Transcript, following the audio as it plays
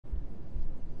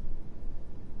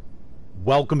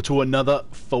Welcome to another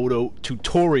photo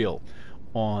tutorial.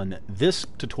 On this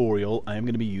tutorial, I am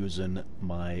going to be using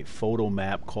my photo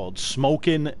map called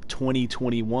Smokin'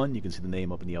 2021. You can see the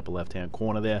name up in the upper left-hand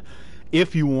corner there.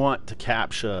 If you want to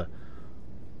capture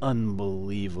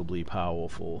unbelievably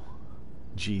powerful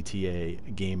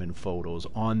GTA gaming photos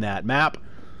on that map,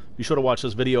 be sure to watch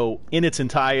this video in its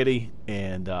entirety,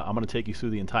 and I'm going to take you through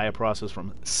the entire process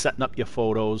from setting up your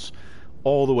photos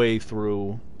all the way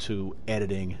through to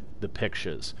editing the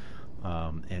pictures.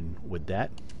 And with that,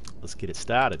 let's get it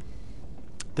started.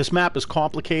 This map is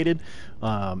complicated.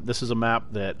 This is a map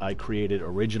that I created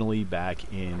originally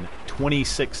back in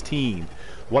 2016.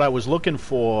 What I was looking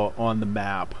for on the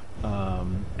map,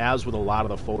 as with a lot of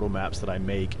the photo maps that I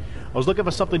make, I was looking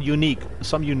for something unique,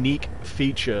 some unique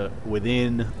feature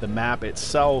within the map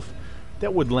itself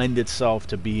that would lend itself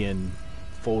to being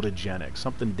photogenic,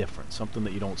 something different, something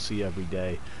that you don't see every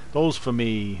day. Those for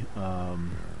me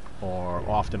are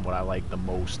often what I like the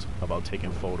most about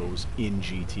taking photos in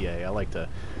GTA. I like to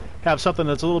have something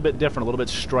that's a little bit different, a little bit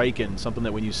striking, something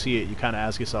that when you see it you kind of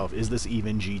ask yourself, is this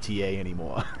even GTA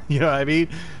anymore? You know what I mean?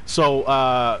 So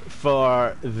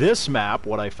for this map,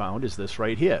 what I found is this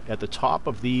right here. At the top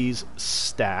of these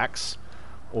stacks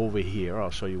over here,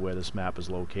 I'll show you where this map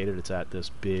is located. It's at this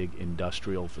big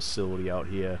industrial facility out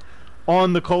here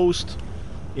on the coast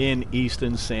in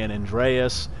eastern San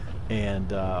Andreas.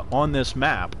 And on this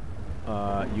map,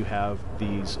 you have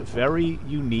these very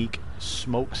unique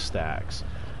smokestacks.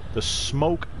 The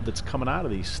smoke that's coming out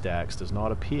of these stacks does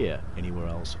not appear anywhere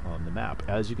else on the map.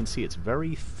 As you can see, it's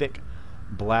very thick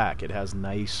black. It has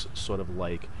nice sort of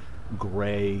like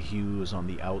gray hues on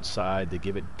the outside to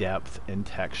give it depth and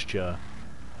texture.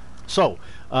 So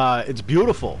it's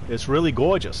beautiful, it's really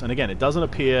gorgeous, and again, it doesn't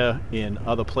appear in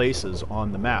other places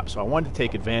on the map, so I wanted to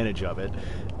take advantage of it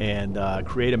and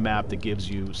create a map that gives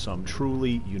you some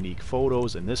truly unique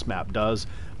photos, and this map does.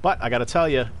 But I gotta tell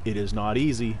you, it is not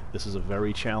easy. This is a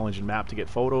very challenging map to get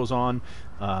photos on.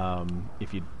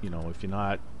 If you're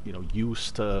not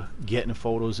used to getting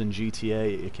photos in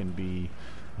GTA, it can be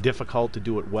difficult to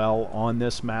do it well on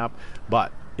this map.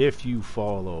 But if you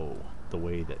follow the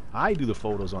way that I do the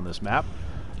photos on this map,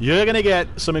 you're gonna get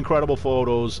some incredible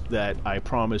photos that I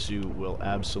promise you will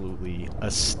absolutely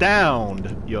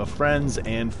astound your friends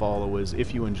and followers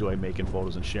if you enjoy making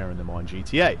photos and sharing them on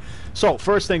GTA. So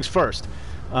first things first,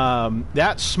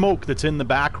 that smoke that's in the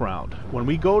background, when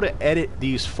we go to edit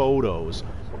these photos,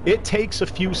 it takes a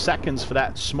few seconds for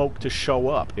that smoke to show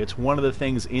up. It's one of the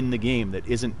things in the game that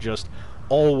isn't just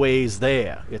always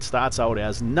there. It starts out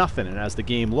as nothing, and as the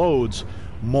game loads,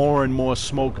 more and more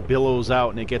smoke billows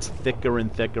out, and it gets thicker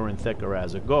and thicker and thicker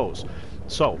as it goes.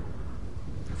 So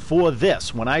for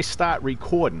this, when I start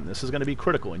recording, this is going to be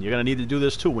critical, and you're going to need to do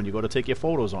this too when you go to take your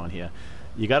photos on here.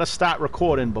 You got to start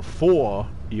recording before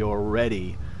you're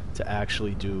ready to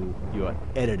actually do your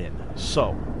editing.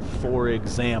 So for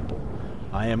example,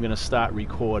 I am going to start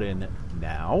recording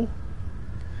now,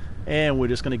 and we're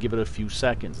just going to give it a few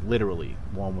seconds, literally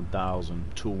 1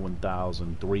 1000, 2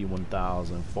 1000, 3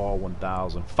 1000, 4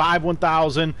 1000, 5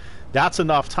 1000. That's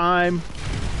enough time.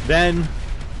 Then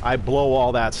I blow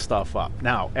all that stuff up.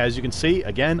 Now, as you can see,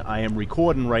 again, I am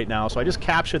recording right now, so I just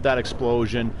captured that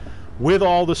explosion with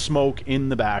all the smoke in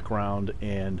the background,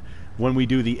 and when we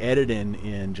do the editing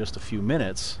in just a few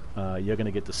minutes, you're going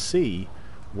to get to see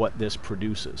what this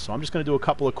produces. So I'm just going to do a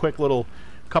couple of quick little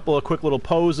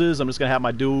poses. I'm just going to have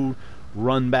my dude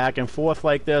run back and forth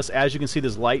like this. As you can see,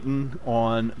 there's lighting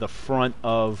on the front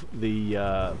of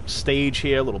the stage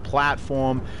here, little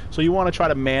platform. So you want to try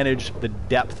to manage the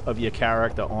depth of your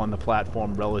character on the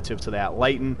platform relative to that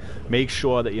lighting. Make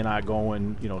sure that you're not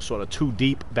going, sort of too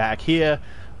deep back here,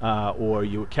 or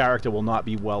your character will not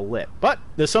be well lit. But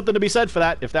there's something to be said for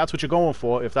that. If that's what you're going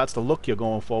for, if that's the look you're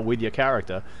going for with your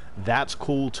character, that's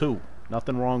cool too.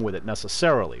 Nothing wrong with it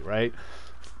necessarily, right?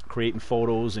 Creating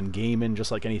photos and gaming,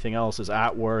 just like anything else, is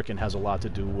artwork and has a lot to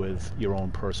do with your own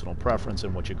personal preference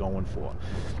and what you're going for.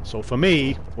 So for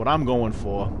me, what I'm going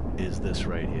for is this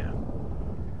right here.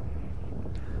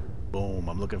 Boom,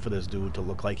 I'm looking for this dude to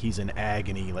look like he's in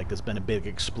agony, like there's been a big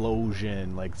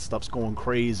explosion, like stuff's going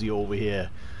crazy over here.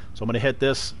 So I'm going to hit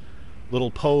this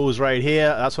little pose right here.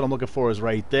 That's what I'm looking for, is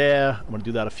right there. I'm going to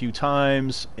do that a few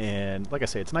times, and like I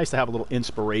say, it's nice to have a little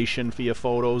inspiration for your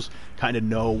photos, kind of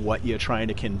know what you're trying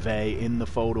to convey in the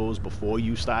photos before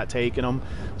you start taking them.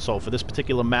 So for this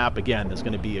particular map, again, there's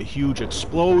going to be a huge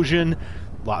explosion,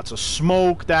 lots of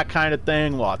smoke, that kind of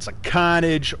thing, lots of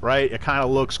carnage, right? It kind of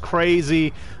looks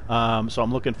crazy. So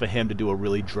I'm looking for him to do a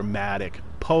really dramatic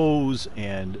pose,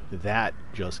 and that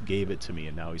just gave it to me.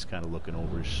 And now he's kind of looking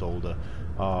over his shoulder.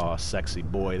 Oh, sexy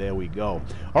boy. There we go.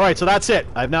 All right, so that's it.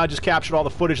 I've now just captured all the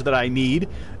footage that I need,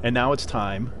 and now it's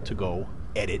time to go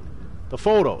edit the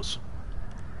photos.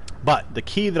 But the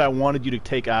key that I wanted you to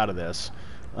take out of this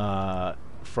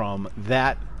from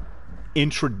that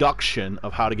introduction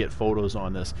of how to get photos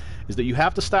on this is that you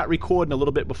have to start recording a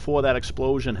little bit before that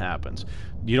explosion happens.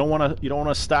 You don't want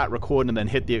to start recording and then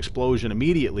hit the explosion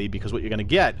immediately, because what you're going to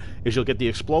get is you'll get the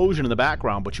explosion in the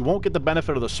background, but you won't get the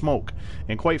benefit of the smoke.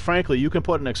 And quite frankly, you can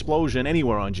put an explosion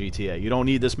anywhere on GTA. You don't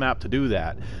need this map to do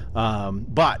that.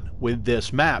 But with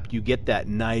this map, you get that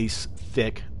nice,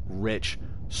 thick, rich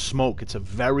smoke. It's a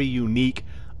very unique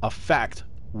effect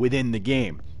within the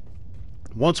game.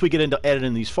 Once we get into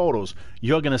editing these photos,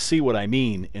 you're going to see what I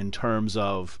mean in terms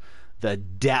of the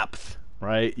depth,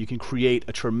 right? You can create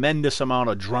a tremendous amount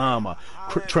of drama,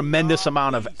 tremendous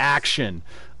amount of action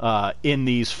in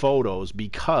these photos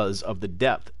because of the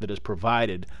depth that is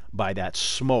provided by that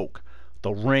smoke,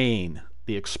 the rain,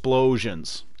 the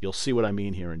explosions. You'll see what I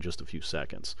mean here in just a few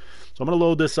seconds. So I'm going to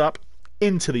load this up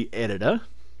into the editor.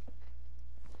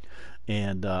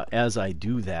 And as I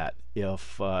do that,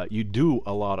 if you do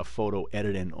a lot of photo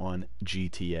editing on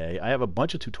GTA, I have a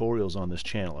bunch of tutorials on this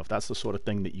channel. If that's the sort of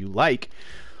thing that you like,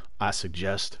 I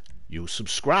suggest you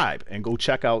subscribe and go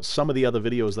check out some of the other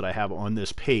videos that I have on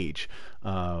this page.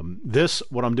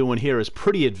 What I'm doing here is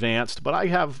pretty advanced, but I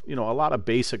have, a lot of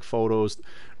basic photos,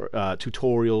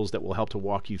 tutorials that will help to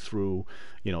walk you through,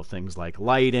 things like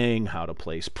lighting, how to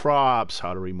place props,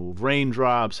 how to remove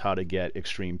raindrops, how to get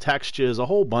extreme textures, a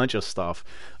whole bunch of stuff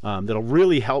that'll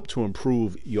really help to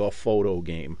improve your photo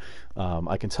game.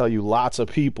 I can tell you lots of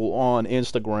people on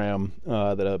Instagram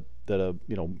that are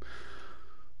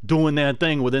doing that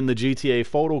thing within the GTA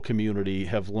photo community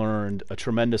have learned a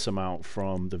tremendous amount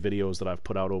from the videos that I've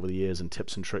put out over the years and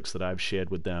tips and tricks that I've shared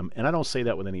with them. And I don't say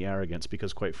that with any arrogance,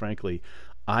 because quite frankly,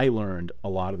 I learned a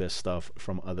lot of this stuff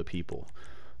from other people.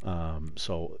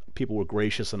 So people were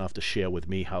gracious enough to share with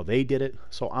me how they did it.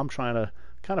 So I'm trying to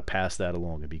kind of pass that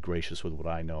along and be gracious with what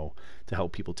I know to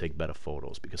help people take better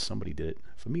photos, because somebody did it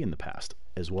for me in the past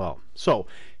as well. So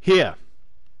here,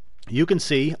 you can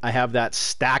see I have that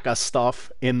stack of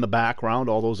stuff in the background,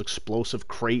 all those explosive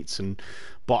crates and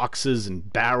boxes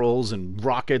and barrels and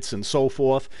rockets and so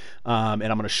forth. And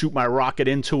I'm going to shoot my rocket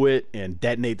into it and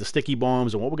detonate the sticky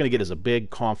bombs. And what we're going to get is a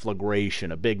big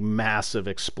conflagration, a big massive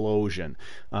explosion.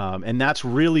 And that's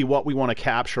really what we want to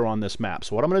capture on this map.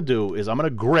 So what I'm going to do is I'm going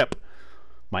to grip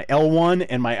my L1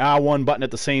 and my R1 button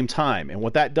at the same time. And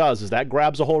what that does is that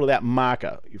grabs a hold of that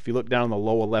marker. If you look down in the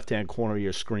lower left-hand corner of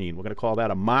your screen, we're going to call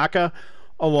that a marker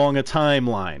along a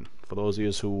timeline. For those of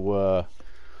you who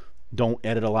don't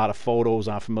edit a lot of photos,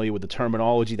 aren't familiar with the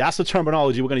terminology, that's the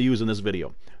terminology we're going to use in this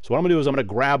video. So what I'm going to do is I'm going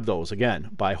to grab those, again,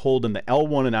 by holding the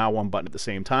L1 and R1 button at the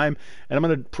same time, and I'm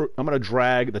going to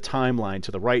drag the timeline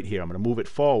to the right here. I'm going to move it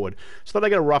forward so that I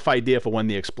get a rough idea for when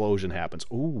the explosion happens.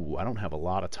 Ooh, I don't have a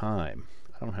lot of time.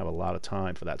 I don't have a lot of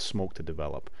time for that smoke to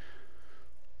develop.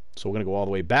 So we're going to go all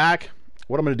the way back.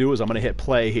 What I'm going to do is I'm going to hit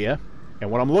play here. And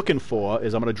what I'm looking for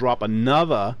is I'm going to drop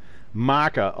another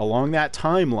marker along that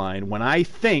timeline when I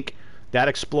think that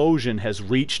explosion has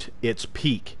reached its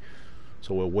peak.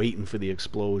 So we're waiting for the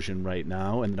explosion right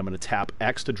now. And then I'm going to tap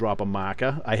X to drop a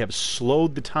marker. I have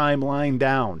slowed the timeline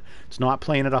down. It's not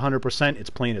playing at 100%.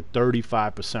 It's playing at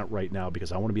 35% right now,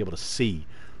 because I want to be able to see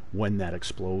when that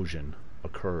explosion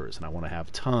occurs, and I want to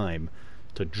have time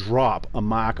to drop a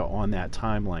marker on that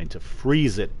timeline to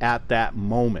freeze it at that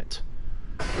moment.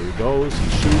 There he goes, he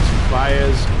shoots, he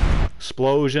fires,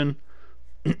 explosion,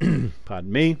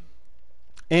 pardon me,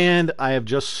 and I have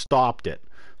just stopped it.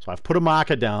 So I've put a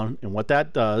marker down, and what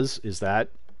that does is that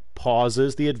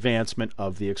pauses the advancement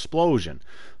of the explosion.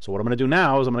 So what I'm going to do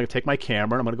now is I'm going to take my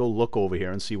camera and I'm going to go look over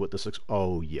here and see what this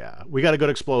oh yeah, we got a good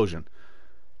explosion.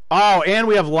 Oh, and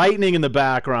we have lightning in the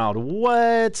background.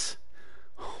 What?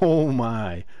 Oh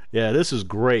my. Yeah, this is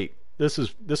great. You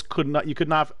could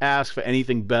not ask for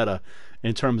anything better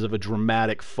in terms of a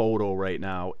dramatic photo right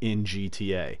now in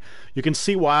GTA. You can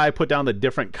see why I put down the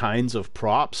different kinds of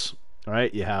props. All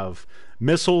right, you have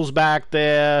missiles back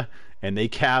there, and they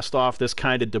cast off this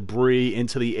kind of debris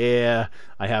into the air.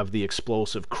 I have the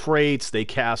explosive crates. They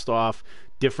cast off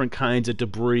different kinds of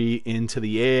debris into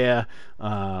the air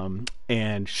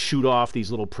and shoot off these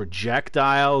little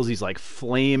projectiles, these like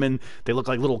flaming, they look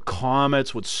like little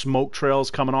comets with smoke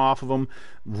trails coming off of them.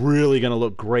 Really going to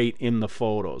look great in the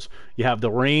photos. You have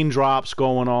the raindrops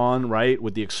going on, right,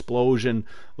 with the explosion.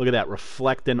 Look at that,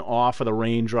 reflecting off of the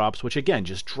raindrops, which again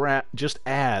just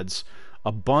adds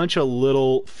a bunch of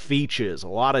little features, a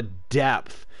lot of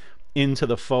depth into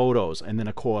the photos. And then,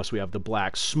 of course, we have the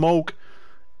black smoke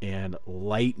and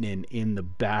lightning in the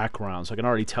background. So I can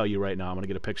already tell you right now, I'm going to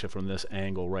get a picture from this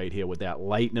angle right here with that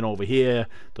lightning over here,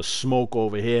 the smoke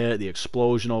over here, the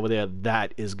explosion over there.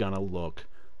 That is going to look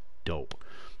dope.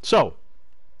 So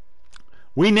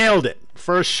we nailed it.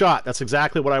 First shot. That's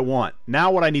exactly what I want.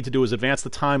 Now what I need to do is advance the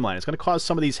timeline. It's going to cause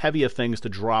some of these heavier things to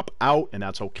drop out, and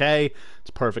that's okay. It's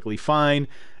perfectly fine.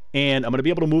 And I'm going to be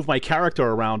able to move my character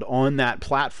around on that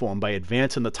platform by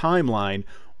advancing the timeline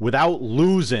without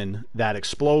losing that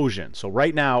explosion. So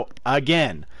right now,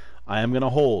 again, I am going to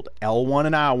hold L1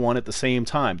 and R1 at the same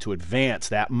time to advance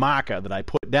that marker that I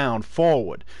put down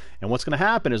forward. And what's going to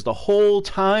happen is the whole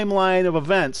timeline of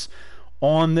events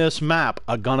on this map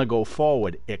are going to go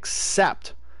forward,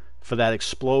 except for that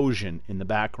explosion in the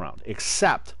background,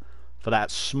 except for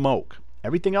that smoke.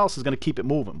 Everything else is going to keep it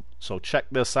moving. So check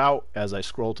this out as I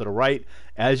scroll to the right.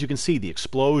 As you can see, the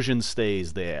explosion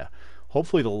stays there.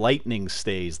 Hopefully the lightning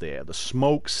stays there. The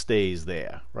smoke stays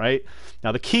there, right?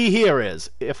 Now the key here is,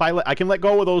 if I can let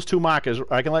go of those two markers, or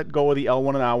I can let go of the L1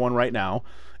 and R1 right now,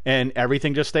 and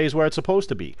everything just stays where it's supposed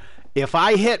to be. If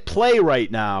I hit play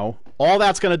right now, all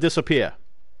that's going to disappear.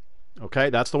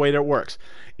 Okay, that's the way that it works.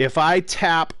 If I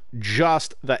tap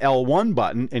just the L1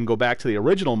 button and go back to the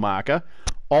original marker,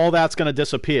 all that's going to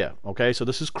disappear. Okay, so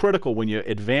this is critical when you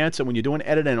advance and when you're doing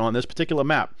editing on this particular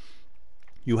map.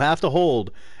 You have to hold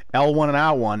L1 and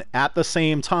R1 at the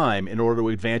same time in order to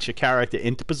advance your character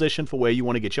into position for where you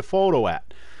want to get your photo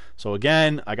at. So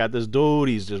again, I got this dude,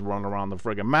 he's just running around the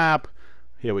friggin' map.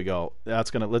 Here we go. That's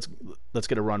gonna let's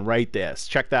get a run right there.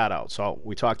 Check that out. So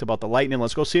we talked about the lightning.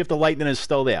 Let's go see if the lightning is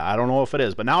still there. I don't know if it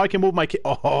is, but now I can move my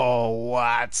oh,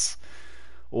 what?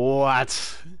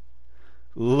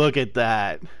 Look at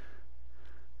that.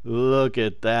 Look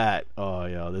at that. Oh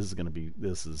yeah, this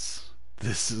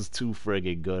is too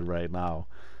friggin' good right now.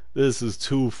 This is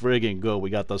too friggin' good.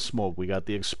 We got the smoke, we got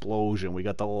the explosion, we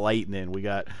got the lightning, we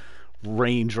got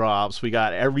raindrops, we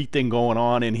got everything going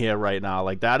on in here right now.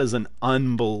 Like, that is an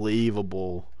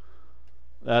unbelievable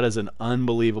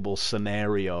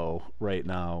scenario right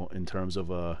now in terms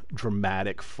of a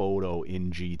dramatic photo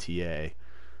in GTA.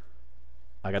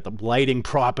 I got the lighting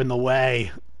prop in the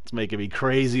way. It's making me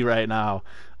crazy right now.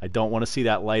 I don't want to see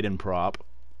that lighting prop.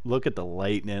 Look at the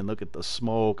lightning, look at the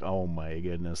smoke. Oh my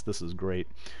goodness, this is great.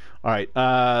 All right,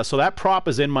 so that prop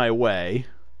is in my way.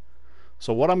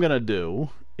 So what I'm going to do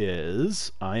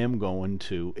is I am going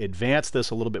to advance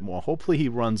this a little bit more. Hopefully he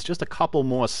runs just a couple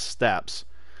more steps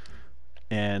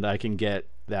and I can get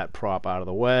that prop out of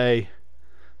the way.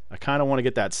 I kind of want to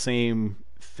get that same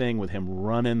thing with him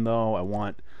running, though. I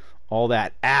want all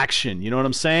that action. You know what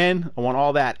I'm saying? I want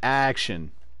all that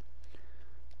action.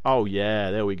 Oh yeah,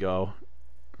 there we go.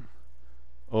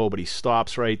 Oh, but he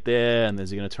stops right there, and is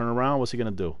he going to turn around? What's he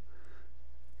going to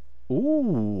do?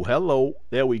 Ooh, hello.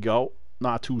 There we go.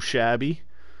 Not too shabby.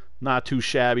 Not too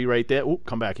shabby right there. Ooh,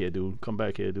 come back here, dude. Come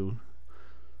back here, dude.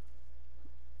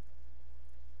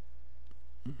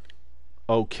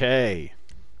 Okay.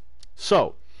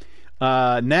 So,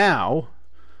 now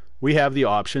we have the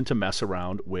option to mess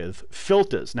around with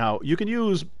filters. Now, you can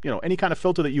use, any kind of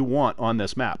filter that you want on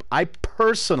this map. I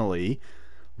personally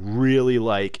really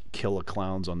like Killer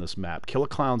Clowns on this map. Killer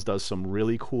Clowns does some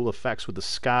really cool effects with the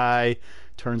sky,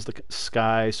 turns the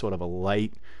sky sort of a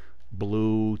light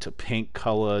blue to pink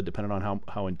color depending on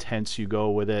how intense you go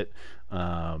with it.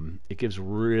 It gives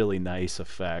really nice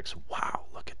effects. Wow,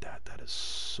 look at that. That is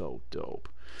so dope.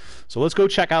 So let's go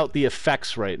check out the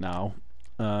effects right now.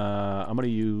 I'm going to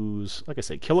use, like I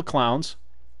say, Killer Clowns,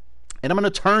 and I'm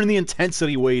going to turn the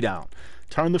intensity way down.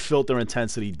 Turn the filter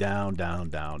intensity down, down,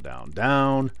 down, down,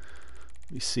 down.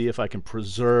 Let me see if I can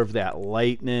preserve that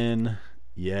lightning.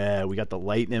 Yeah, we got the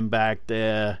lightning back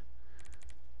there.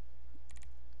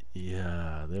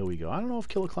 Yeah, there we go. I don't know if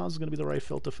Killer Clowns is going to be the right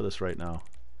filter for this right now.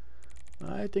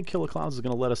 I think Killer Clowns is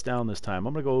going to let us down this time.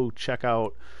 I'm going to go check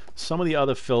out some of the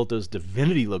other filters.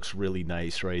 Divinity looks really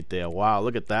nice right there. Wow,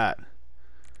 look at that.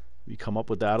 We come up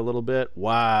with that a little bit.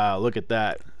 Wow, look at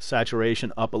that.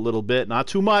 Saturation up a little bit. Not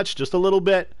too much, just a little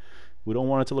bit. We don't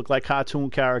want it to look like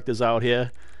cartoon characters out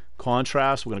here.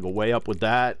 Contrast, we're going to go way up with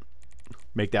that.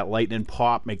 Make that lightning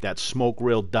pop. Make that smoke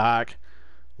real dark.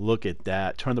 Look at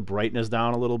that. Turn the brightness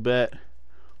down a little bit.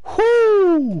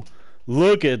 Whoo!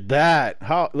 Look at that.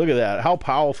 Look at that. How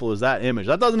powerful is that image?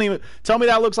 That doesn't even... Tell me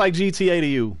that looks like GTA to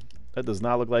you. That does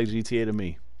not look like GTA to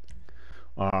me.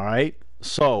 All right.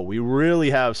 So we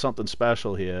really have something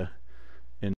special here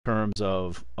in terms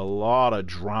of a lot of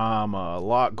drama, a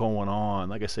lot going on.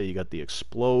 Like I say, you got the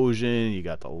explosion, you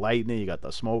got the lightning, you got the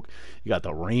smoke, you got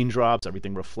the raindrops,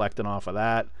 everything reflecting off of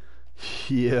that.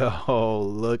 Yo,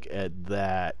 look at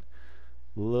that.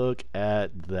 Look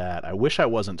at that. I wish I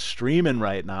wasn't streaming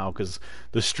right now because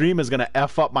the stream is going to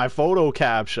F up my photo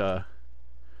capture.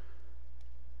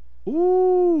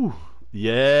 Ooh.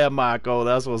 Yeah, Marco,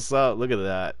 that's what's up. Look at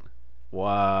that.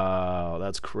 Wow,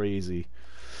 that's crazy.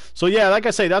 So yeah, like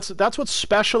I say, that's what's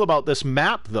special about this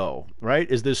map though, right?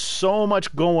 Is there's so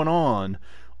much going on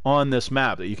this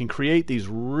map that you can create these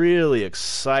really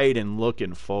exciting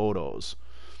looking photos.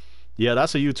 Yeah,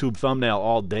 that's a YouTube thumbnail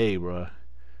all day, bro.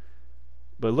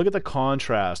 But look at the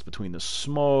contrast between the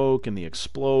smoke and the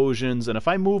explosions. And if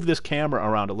I move this camera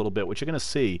around a little bit, what you're going to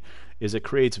see is it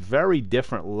creates very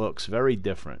different looks, very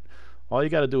different. All you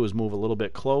got to do is move a little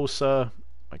bit closer.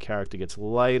 My character gets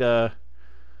lighter.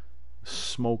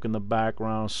 Smoke in the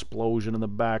background, explosion in the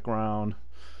background.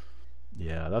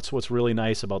 Yeah, that's what's really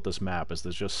nice about this map is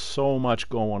there's just so much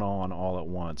going on all at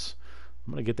once.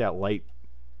 I'm going to get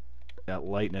that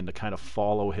lightning to kind of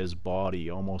follow his body,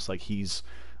 almost like he's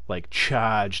like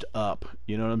charged up,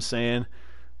 you know what I'm saying?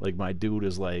 Like my dude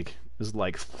is like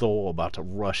Thor about to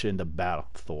rush into battle.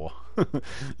 Thor. This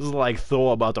is like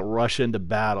Thor about to rush into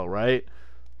battle, right?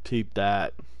 Peep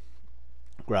that.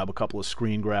 Grab a couple of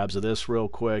screen grabs of this real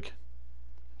quick.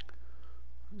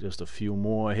 Just a few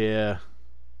more here.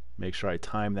 Make sure I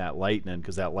time that lightning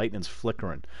because that lightning's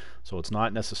flickering, so it's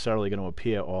not necessarily going to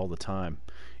appear all the time.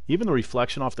 Even the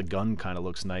reflection off the gun kind of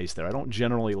looks nice there. I don't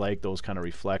generally like those kind of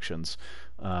reflections,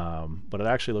 but it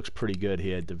actually looks pretty good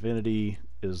here. Divinity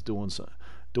is doing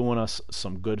us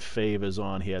some good favors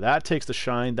on here. That takes the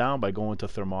shine down by going to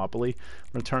Thermopylae.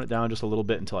 I'm going to turn it down just a little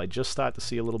bit until I just start to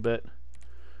see a little bit.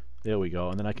 There we go.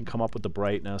 And then I can come up with the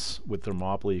brightness. With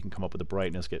Thermopylae, you can come up with the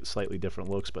brightness, get slightly different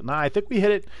looks. But nah, I think we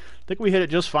hit it. I think we hit it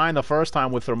just fine the first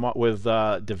time with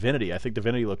Divinity. I think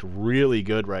Divinity looked really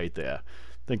good right there.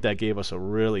 I think that gave us a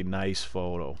really nice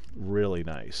photo. Really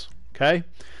nice. Okay?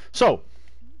 So,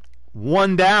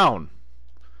 one down.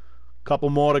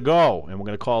 Couple more to go. And we're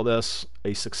going to call this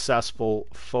a successful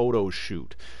photo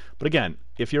shoot. But again,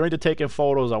 if you're into taking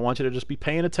photos, I want you to just be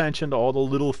paying attention to all the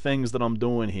little things that I'm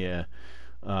doing here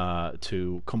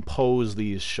to compose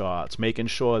these shots, making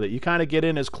sure that you kind of get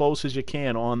in as close as you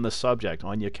can on the subject,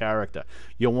 on your character.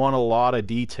 You want a lot of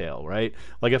detail, right?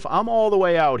 Like if I'm all the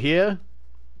way out here,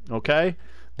 okay,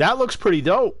 that looks pretty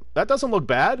dope. That doesn't look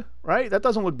bad, right? That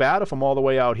doesn't look bad if I'm all the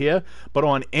way out here. But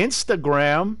on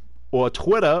Instagram or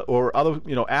Twitter or other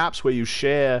apps where you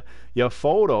share your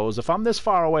photos, if I'm this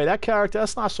far away, that character,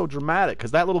 that's not so dramatic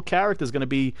because that little character is going to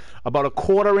be about a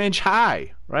 1/4 inch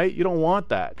high, right? You don't want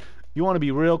that. You want to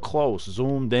be real close,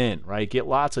 zoomed in, right? Get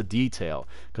lots of detail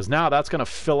because now that's going to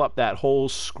fill up that whole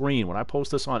screen. When I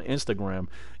post this on Instagram,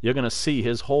 you're going to see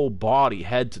his whole body,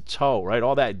 head to toe, right?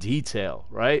 All that detail,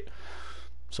 right?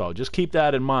 So just keep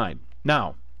that in mind.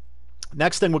 Now,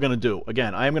 next thing we're going to do,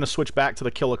 again, I am going to switch back to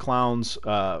the Killer Clowns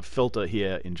filter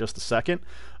here in just a second.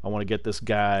 I want to get this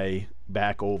guy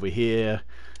back over here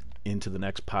into the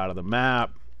next part of the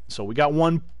map. So we got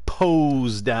one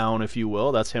pose down, if you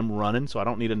will. That's him running, so I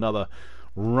don't need another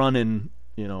running,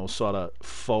 sort of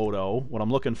photo. What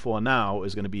I'm looking for now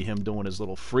is going to be him doing his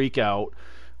little freak out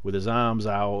with his arms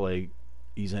out like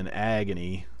he's in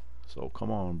agony. So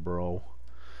come on, bro.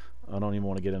 I don't even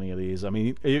want to get any of these. I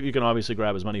mean, you can obviously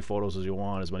grab as many photos as you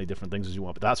want, as many different things as you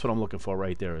want, but that's what I'm looking for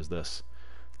right there is this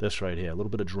right here. A little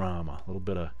bit of drama, a little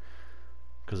bit of...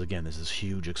 Because again, there's this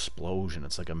huge explosion.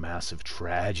 It's like a massive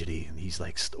tragedy. And he's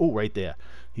like, oh, right there.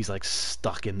 He's like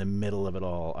stuck in the middle of it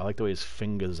all. I like the way his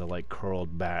fingers are like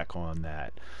curled back on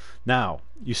that. Now,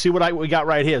 you see what we got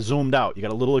right here, zoomed out. You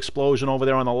got a little explosion over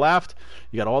there on the left.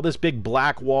 You got all this big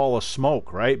black wall of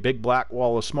smoke, right? Big black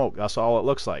wall of smoke. That's all it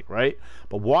looks like, right?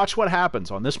 But watch what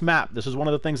happens on this map. This is one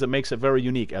of the things that makes it very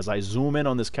unique. As I zoom in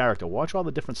on this character, watch all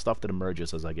the different stuff that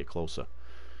emerges as I get closer.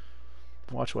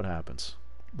 Watch what happens.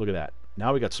 Look at that.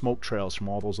 Now we got smoke trails from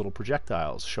all those little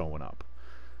projectiles showing up.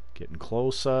 Getting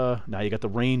closer. Now you got the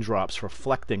raindrops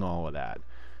reflecting all of that.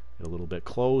 Get a little bit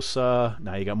closer.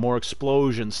 Now you got more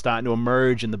explosions starting to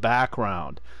emerge in the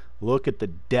background. Look at the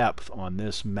depth on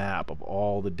this map of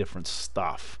all the different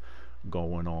stuff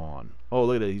going on. Oh,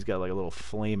 look at that. He's got like a little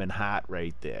flaming hat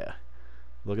right there.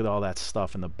 Look at all that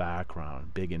stuff in the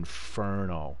background. Big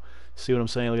inferno. See what I'm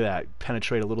saying? Look at that.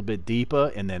 Penetrate a little bit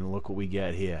deeper, and then look what we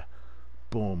get here.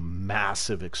 Boom,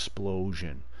 massive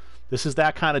explosion. This is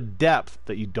that kind of depth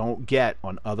that you don't get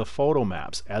on other photo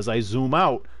maps. As I zoom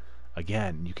out,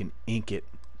 again, you can ink it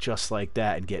just like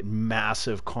that and get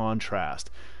massive contrast.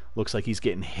 Looks like he's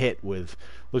getting hit with,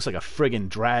 looks like a friggin'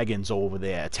 dragon's over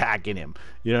there attacking him.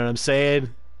 You know what I'm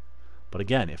saying? But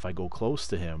again, if I go close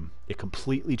to him, it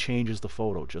completely changes the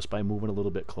photo just by moving a little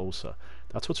bit closer.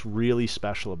 That's what's really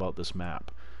special about this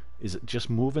map, is it just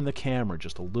moving the camera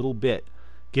just a little bit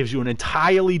gives you an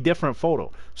entirely different photo.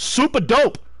 Super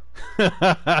dope!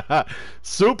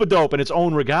 Super dope in its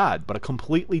own regard, but a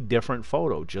completely different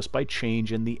photo just by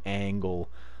changing the angle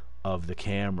of the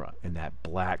camera and that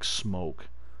black smoke.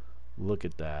 Look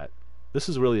at that. This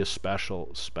is really a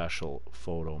special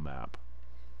photo map.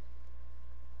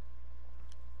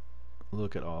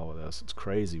 Look at all of this. It's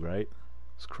crazy, right?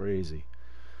 It's crazy.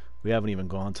 We haven't even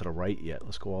gone to the right yet.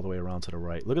 Let's go all the way around to the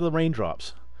right. Look at the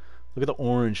raindrops. Look at the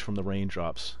orange from the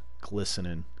raindrops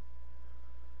glistening.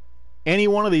 Any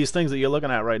one of these things that you're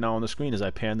looking at right now on the screen as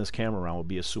I pan this camera around would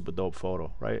be a super dope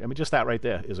photo, right? I mean, just that right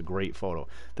there is a great photo.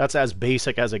 That's as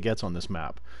basic as it gets on this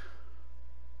map.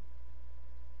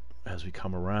 As we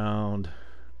come around,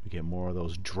 we get more of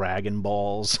those Dragon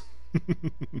Balls.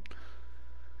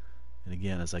 And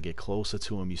again, as I get closer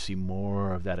to him, you see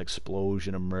more of that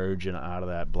explosion emerging out of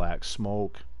that black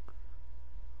smoke.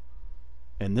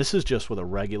 And this is just with a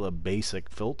regular basic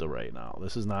filter right now.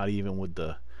 This is not even with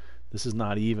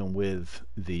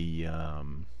the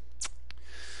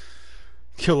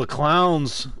Killer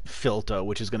Clowns filter,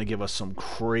 which is going to give us some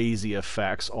crazy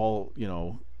effects all, you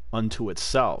know, unto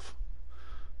itself.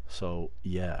 So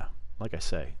yeah, like I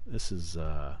say, this is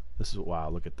wow,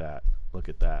 look at that. Look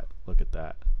at that. Look at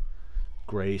that.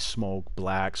 Gray smoke,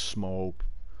 black smoke,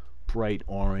 bright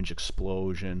orange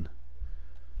explosion,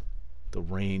 the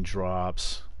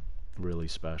raindrops. Really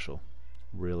special.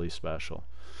 Really special.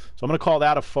 So I'm going to call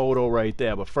that a photo right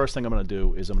there, but first thing I'm going to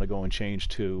do is I'm going to go and change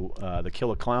to the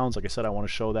Killer Clowns. Like I said, I want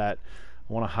to show that.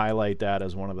 I want to highlight that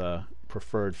as one of the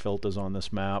preferred filters on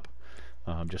this map,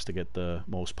 just to get the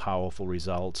most powerful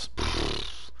results.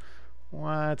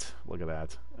 What? Look at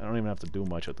that. I don't even have to do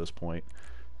much at this point.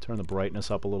 Turn the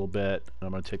brightness up a little bit, and I'm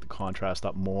going to take the contrast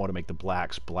up more to make the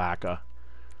blacks blacker,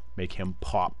 make him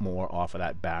pop more off of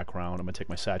that background. I'm going to take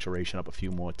my saturation up a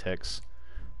few more ticks.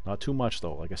 Not too much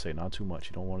though, like I say, not too much.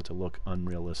 You don't want it to look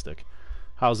unrealistic.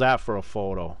 How's that for a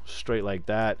photo? Straight like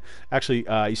that. Actually,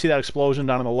 you see that explosion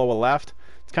down in the lower left?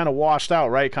 It's kind of washed out,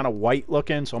 right? Kind of white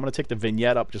looking. So I'm going to take the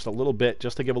vignette up just a little bit,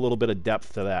 just to give a little bit of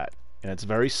depth to that. And it's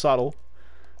very subtle.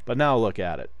 But now look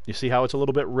at it. You see how it's a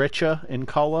little bit richer in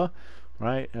color,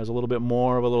 right? It has a little bit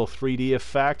more of a little 3D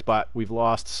effect, but we've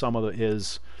lost some of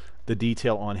the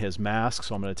detail on his mask,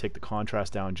 so I'm going to take the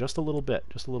contrast down just a little bit,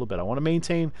 I want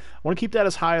to keep that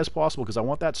as high as possible because I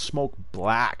want that smoke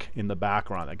black in the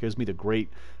background. That gives me the great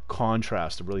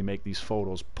contrast to really make these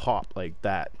photos pop like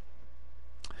that.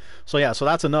 So yeah, so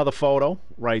that's another photo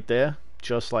right there,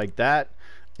 just like that.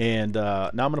 And now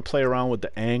I'm going to play around with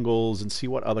the angles and see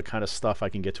what other kind of stuff I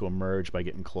can get to emerge by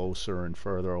getting closer and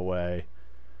further away.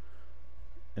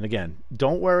 And again,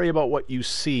 don't worry about what you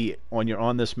see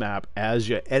on this map as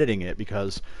you're editing it,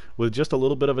 because with just a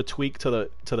little bit of a tweak to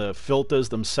the filters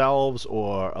themselves,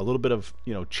 or a little bit of,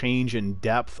 you know, change in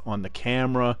depth on the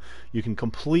camera, you can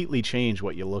completely change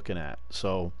what you're looking at.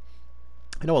 So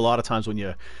I know a lot of times when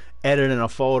you're editing a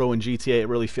photo in GTA, it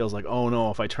really feels like, oh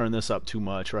no, if I turn this up too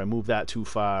much or I move that too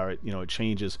far, it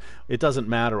changes. It doesn't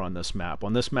matter on this map.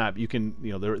 On this map, you can,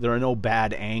 there are no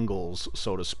bad angles,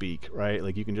 so to speak, right?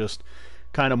 Like you can just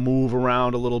kind of move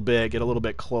around a little bit, get a little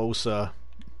bit closer.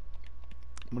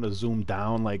 I'm going to zoom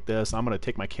down like this. I'm going to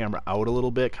take my camera out a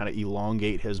little bit, kind of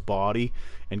elongate his body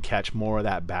and catch more of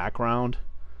that background.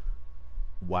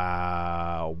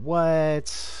 Wow,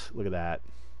 what? Look at that.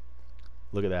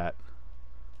 Look at that.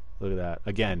 Look at that.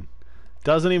 Again,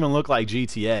 doesn't even look like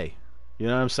GTA. You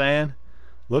know what I'm saying?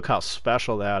 Look how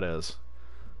special that is.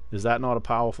 Is that not a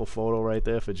powerful photo right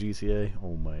there for GTA?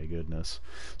 Oh my goodness.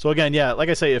 So again, yeah, like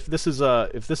I say, if this is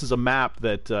a map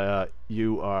that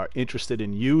you are interested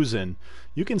in using,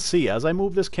 you can see as I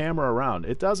move this camera around,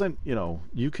 it doesn't,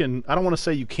 you can, I don't want to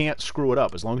say you can't screw it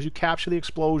up. As long as you capture the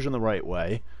explosion the right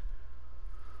way,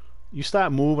 you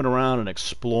start moving around and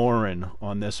exploring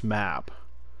on this map.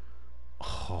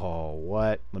 Oh,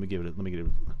 what? Let me give it. Look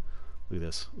at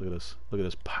this. Look at this. Look at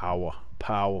this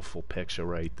powerful picture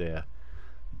right there.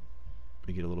 Let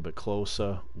me get a little bit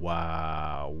closer.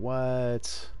 Wow,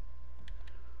 what?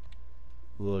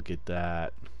 Look at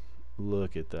that.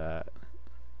 Look at that.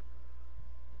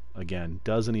 Again,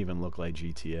 doesn't even look like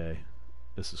GTA.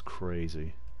 This is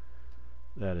crazy.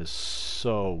 That is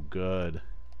so good.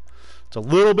 It's a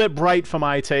little bit bright for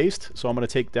my taste, so I'm going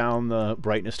to take down the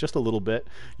brightness just a little bit.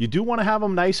 You do want to have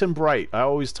them nice and bright. I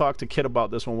always talk to Kit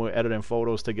about this when we're editing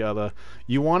photos together.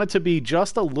 You want it to be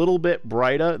just a little bit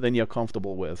brighter than you're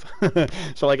comfortable with.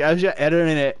 So like as you're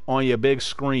editing it on your big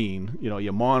screen,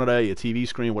 your monitor, your TV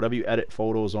screen, whatever you edit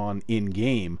photos on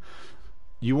in-game,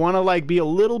 you want to like be a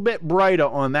little bit brighter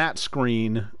on that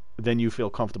screen than you feel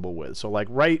comfortable with. So like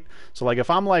if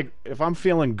I'm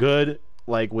feeling good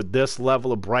like with this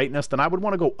level of brightness, then I would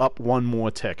want to go up one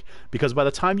more tick, because by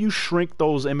the time you shrink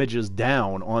those images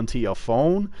down onto your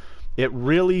phone, it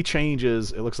really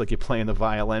changes. It looks like you're playing the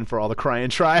violin for all the crying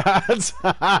tryhards.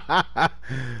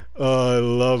 Oh, I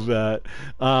love that.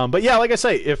 But yeah, like I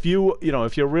say, if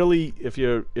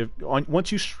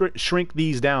once you shrink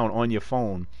these down on your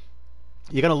phone,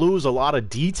 you're going to lose a lot of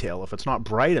detail if it's not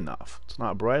bright enough. It's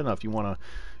not bright enough. You want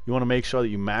to make sure that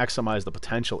you maximize the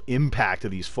potential impact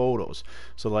of these photos.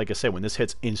 So like I say, when this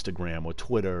hits Instagram or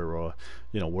Twitter or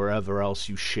wherever else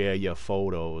you share your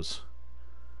photos,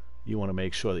 you want to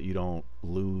make sure that you don't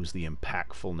lose the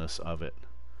impactfulness of it.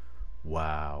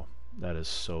 Wow, that is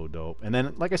so dope. And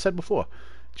then, like I said before,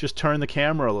 just turn the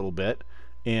camera a little bit,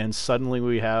 and suddenly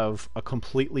we have a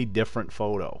completely different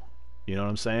photo. You know what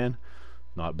I'm saying?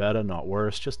 Not better, not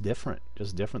worse, just different.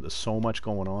 Just different. There's so much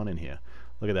going on in here.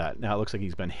 Look at that. Now it looks like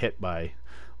he's been hit by,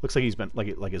 looks like he's been,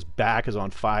 like his back is on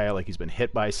fire, like he's been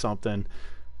hit by something.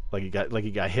 Like he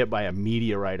got hit by a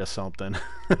meteorite or something.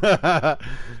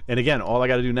 And again, all I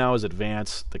got to do now is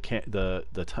advance the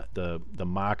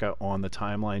marker on the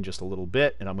timeline just a little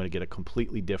bit, and I'm going to get a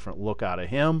completely different look out of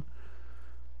him.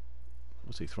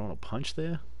 Was he throwing a punch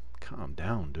there? Calm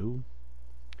down, dude.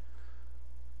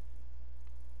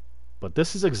 But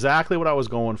this is exactly what I was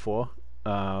going for.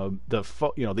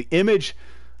 The image,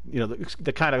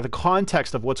 the kind of the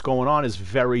context of what's going on is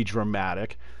very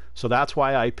dramatic. So that's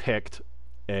why I picked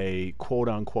a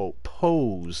quote-unquote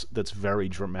pose that's very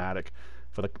dramatic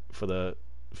for the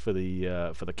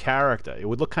character. It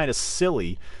would look kind of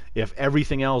silly if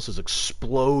everything else is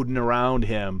exploding around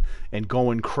him and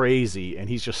going crazy and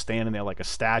he's just standing there like a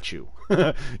statue.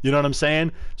 You know what I'm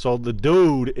saying? So the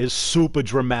dude is super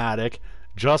dramatic,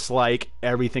 just like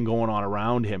everything going on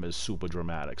around him is super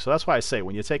dramatic. So that's why I say,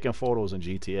 when you're taking photos in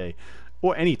GTA,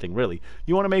 or anything really,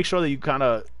 you want to make sure that you kind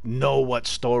of know what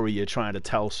story you're trying to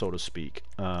tell, so to speak.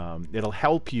 It'll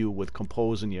help you with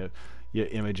composing your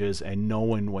images and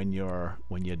knowing when you're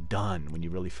done, when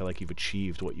you really feel like you've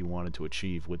achieved what you wanted to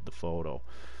achieve with the photo.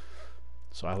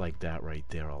 So I like that right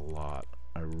there a lot.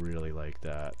 I really like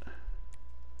that.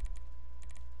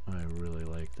 I really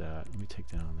like that. Let me take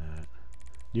down that.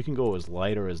 You can go as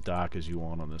light or as dark as you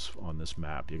want on this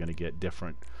map. You're going to get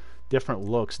different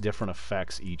looks, different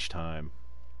effects each time.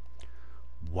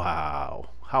 Wow,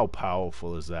 how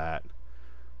powerful is that?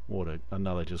 What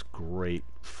another just great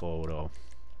photo.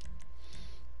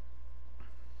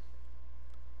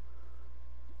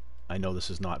 I know this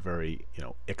is not very,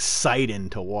 exciting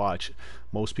to watch.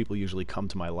 Most people usually come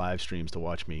to my live streams to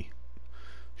watch me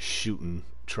shooting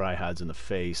tryhards in the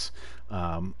face.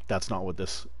 That's not what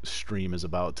this stream is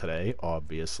about today,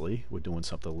 obviously. We're doing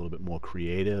something a little bit more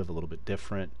creative, a little bit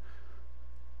different.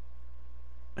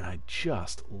 And I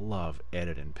just love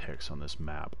editing pics on this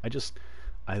map.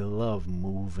 I love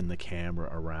moving the camera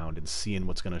around and seeing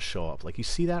what's going to show up. Like, you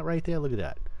see that right there? Look at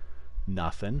that.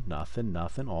 Nothing, nothing,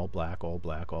 nothing. All black, all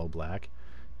black, all black.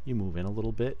 You move in a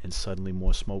little bit and suddenly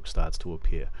more smoke starts to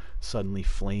appear. Suddenly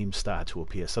flames start to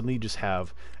appear. Suddenly you just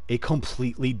have a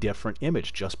completely different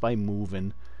image just by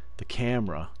moving the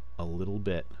camera a little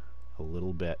bit. A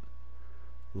little bit.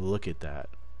 Look at that.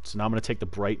 So now I'm going to take the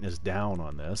brightness down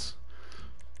on this.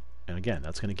 And again,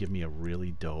 that's going to give me a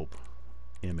really dope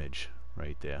image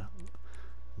right there.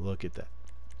 Look at that.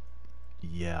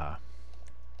 Yeah.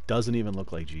 Doesn't even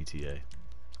look like GTA.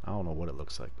 I don't know what it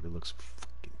looks like, but it looks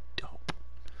fucking dope.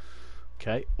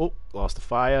 Okay. Oh, lost the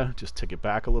fire. Just take it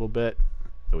back a little bit.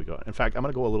 There we go. In fact, I'm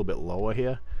going to go a little bit lower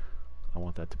here. I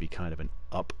want that to be kind of an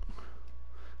up.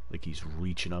 Like he's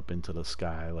reaching up into the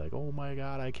sky like, oh my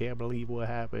god, I can't believe what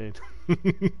happened.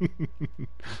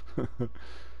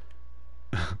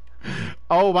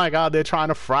 Oh my god, they're trying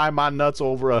to fry my nuts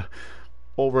over an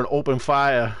open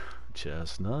fire.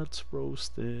 Chestnuts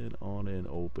roasted on an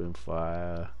open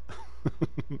fire.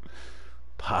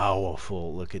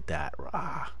 Powerful. Look at that.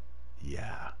 Ah,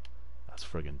 yeah, that's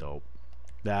friggin' dope.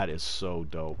 That is so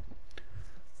dope.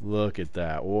 Look at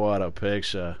that. What a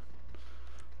picture.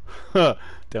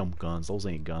 Damn guns. Those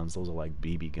ain't guns. Those are like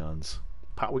BB guns.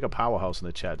 We got Powerhouse in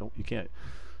the chat.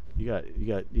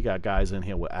 You got guys in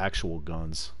here with actual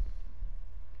guns.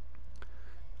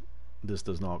 This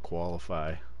does not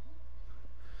qualify.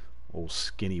 Old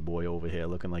skinny boy over here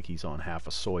looking like he's on half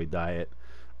a soy diet,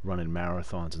 running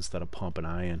marathons instead of pumping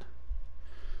iron.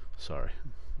 Sorry,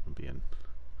 I'm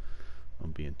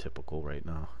being typical right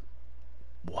now.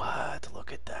 What?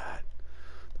 Look at that.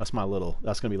 That's my little.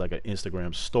 That's gonna be like an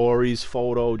Instagram stories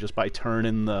photo, just by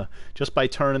turning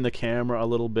the camera a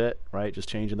little bit, right? Just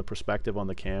changing the perspective on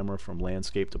the camera from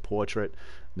landscape to portrait.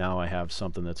 Now I have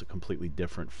something that's a completely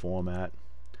different format.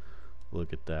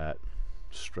 Look at that,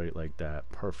 straight like that.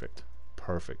 Perfect,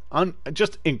 perfect.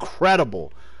 Just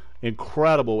incredible.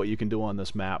 Incredible what you can do on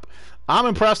this map. I'm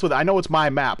impressed with it. I know it's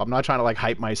my map. I'm not trying to like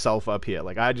hype myself up here.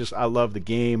 Like I love the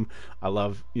game. I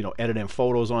love, you know, editing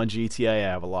photos on GTA.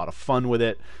 I have a lot of fun with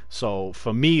it. So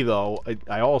for me though,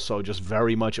 I also just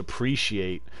very much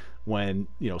appreciate when,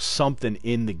 you know, something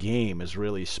in the game is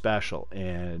really special.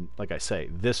 And like I say,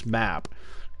 this map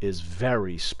is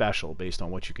very special based on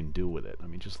what you can do with it. I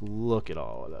mean, just look at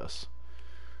all of this.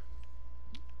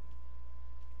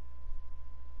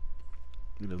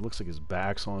 It looks like his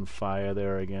back's on fire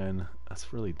there again.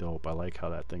 That's really dope. I like how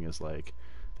that thing is like,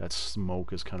 that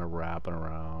smoke is kind of wrapping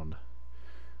around.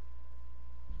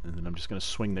 And then I'm just going to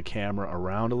swing the camera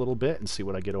around a little bit and see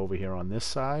what I get over here on this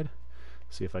side.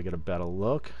 See if I get a better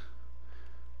look.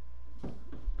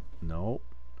 Nope,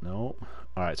 nope.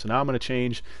 Alright, so now I'm going to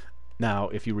change. Now,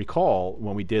 if you recall,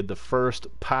 when we did the first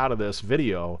part of this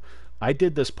video, I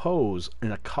did this pose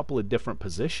in a couple of different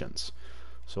positions.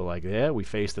 So like there, we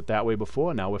faced it that way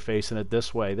before. Now we're facing it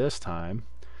this way this time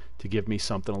to give me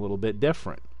something a little bit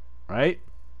different, right?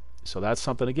 So that's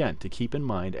something, again, to keep in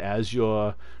mind as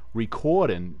you're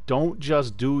recording. Don't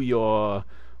just do your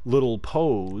little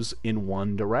pose in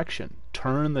one direction.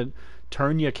 Turn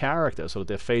your character so that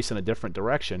they're facing a different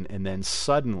direction, and then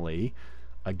suddenly,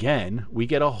 again, we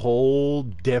get a whole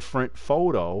different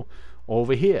photo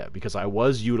over here, because I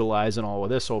was utilizing all of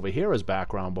this over here as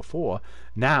background before.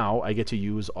 Now I get to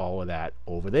use all of that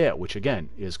over there, which again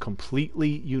is completely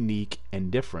unique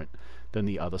and different than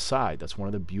the other side. That's one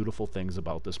of the beautiful things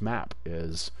about this map,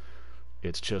 is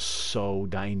it's just so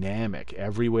dynamic.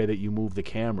 Every way that you move the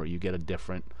camera, you get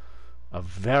a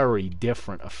very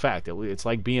different effect. It's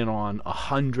like being on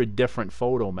 100 different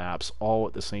photo maps all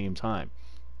at the same time.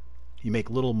 You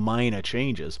make little minor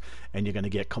changes and you're going to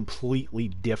get completely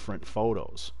different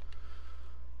photos.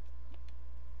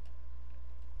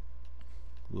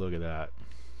 Look at that.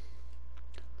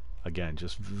 Again,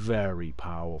 just very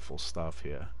powerful stuff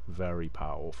here. Very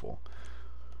powerful.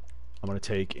 I'm going to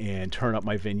take and turn up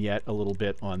my vignette a little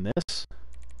bit on this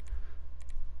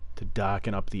to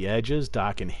darken up the edges,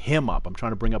 darken him up. I'm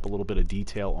trying to bring up a little bit of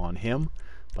detail on him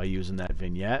by using that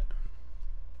vignette.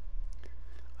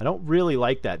 I don't really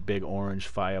like that big orange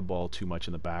fireball too much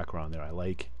in the background there.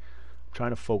 I'm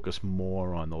trying to focus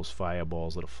more on those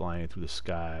fireballs that are flying through the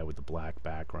sky with the black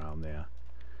background there.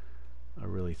 I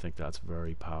really think that's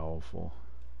very powerful.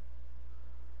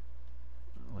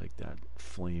 I like that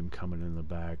flame coming in the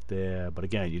back there. But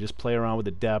again, you just play around with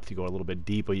the depth. You go a little bit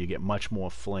deeper, you get much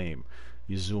more flame.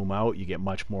 You zoom out, you get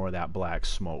much more of that black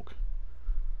smoke.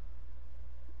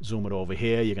 Zoom it over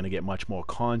here, you're going to get much more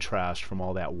contrast from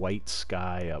all that white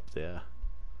sky up there.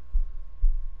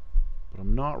 But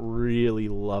I'm not really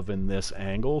loving this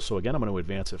angle, so again, I'm going to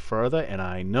advance it further, and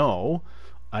I know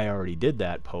I already did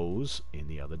that pose in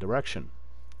the other direction.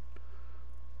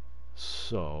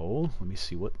 So, let me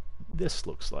see what this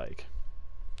looks like.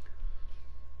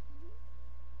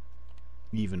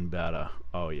 Even better.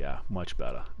 Oh yeah, much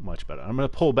better, much better. I'm going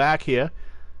to pull back here,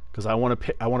 because I want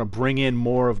to bring in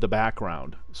more of the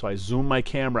background. So I zoom my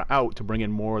camera out to bring in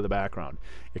more of the background.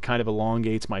 It kind of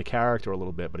elongates my character a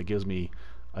little bit, but it gives me,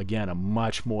 again, a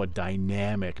much more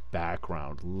dynamic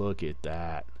background. Look at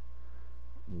that.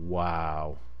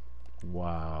 Wow.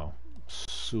 Wow.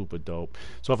 Super dope.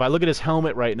 So if I look at his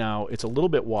helmet right now, it's a little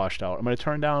bit washed out. I'm going to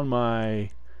turn down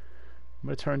my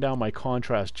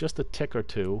contrast just a tick or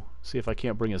two. See if I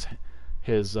can't bring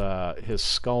his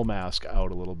skull mask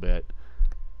out a little bit.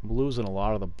 I'm losing a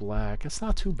lot of the black. It's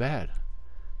not too bad.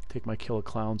 Take my killer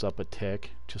clowns up a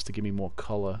tick just to give me more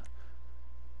color.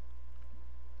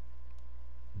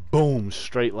 Boom,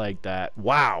 straight like that.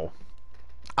 Wow.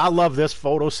 I love this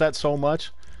photo set so much.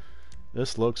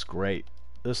 This looks great.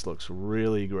 This looks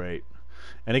really great.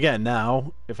 And again,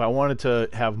 now, if I wanted to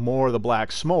have more of the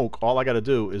black smoke, all I got to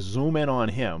do is zoom in on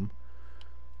him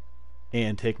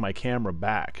and take my camera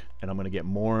back, and I'm going to get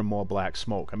more and more black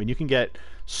smoke. I mean, you can get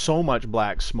so much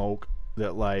black smoke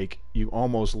that like you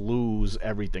almost lose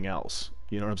everything else.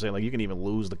 You know what I'm saying? Like you can even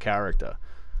lose the character.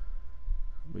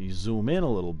 But you zoom in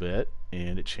a little bit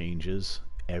and it changes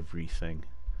everything.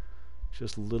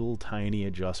 Just little tiny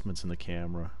adjustments in the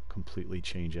camera completely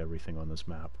change everything on this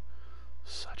map.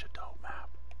 Such a dope map.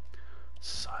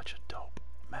 Such a dope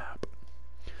map.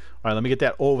 Alright, let me get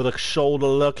that over the shoulder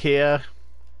look here.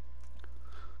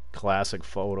 Classic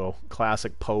photo,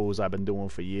 classic pose I've been doing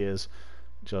for years.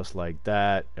 just like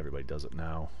that. Everybody does it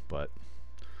now, but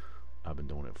I've been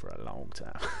doing it for a long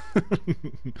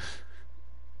time.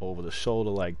 Over the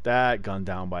shoulder like that, gun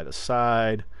down by the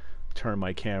side, turn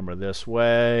my camera this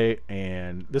way,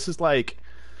 and this is like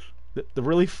the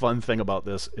really fun thing about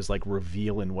this is like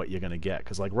revealing what you're going to get,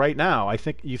 because like right now I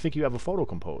think you have a photo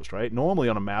composed, right? Normally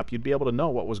on a map you'd be able to know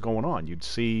what was going on. You'd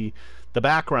see the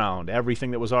background,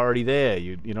 everything that was already there.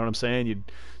 You know what I'm saying?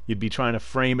 You'd be trying to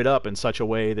frame it up in such a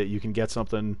way that you can get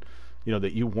something, you know,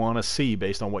 that you want to see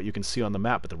based on what you can see on the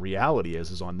map. But the reality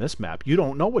is on this map you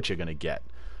don't know what you're going to get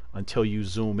until you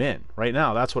zoom in. Right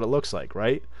now that's what it looks like,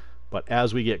 right? But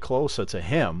as we get closer to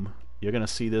him, you're going to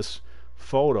see this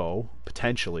photo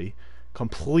potentially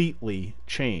completely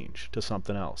change to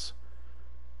something else.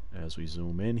 As we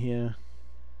zoom in here,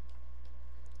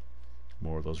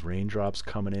 more of those raindrops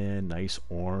coming in, nice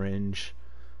orange,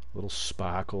 little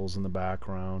sparkles in the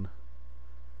background.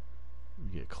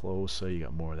 You get closer, you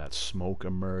got more of that smoke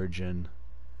emerging.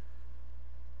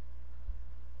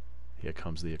 Here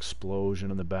comes the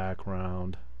explosion in the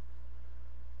background.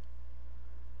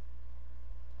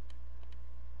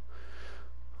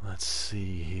 Let's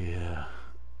see here.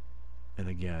 And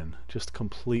again, just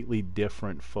completely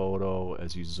different photo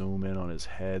as you zoom in on his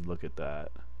head. Look at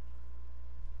that.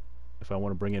 If I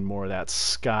want to bring in more of that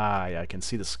sky, I can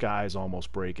see the sky's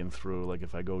almost breaking through. Like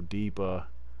if I go deeper,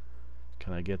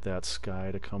 can I get that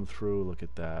sky to come through? Look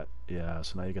at that. Yeah,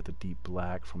 so now you got the deep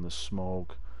black from the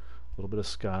smoke. A little bit of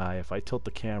sky. If I tilt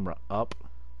the camera up,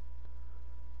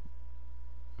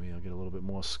 maybe I'll get a little bit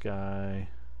more sky.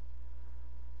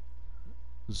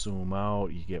 Zoom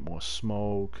out, you get more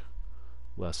smoke,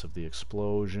 less of the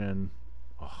explosion.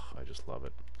 Oh, I just love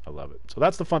it. I love it. So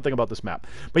that's the fun thing about this map.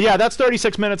 But yeah, that's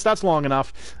 36 minutes. That's long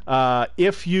enough.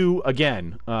 If you,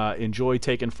 again, enjoy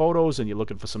taking photos and you're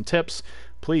looking for some tips,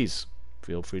 please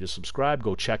feel free to subscribe.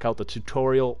 Go check out the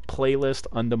tutorial playlist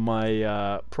under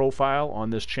my profile on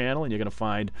this channel, and you're going to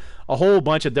find a whole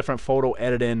bunch of different photo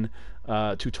editing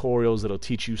tutorials that'll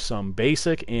teach you some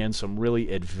basic and some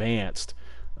really advanced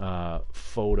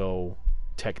photo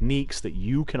techniques that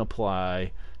you can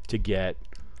apply to get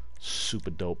super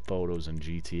dope photos in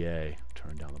GTA.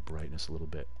 Turn down the brightness a little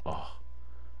bit. Oh,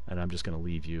 and I'm just going to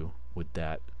leave you with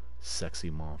that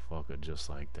sexy motherfucker just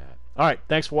like that. Alright,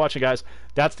 thanks for watching, guys.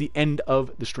 That's the end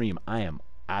of the stream. I am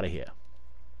out of here.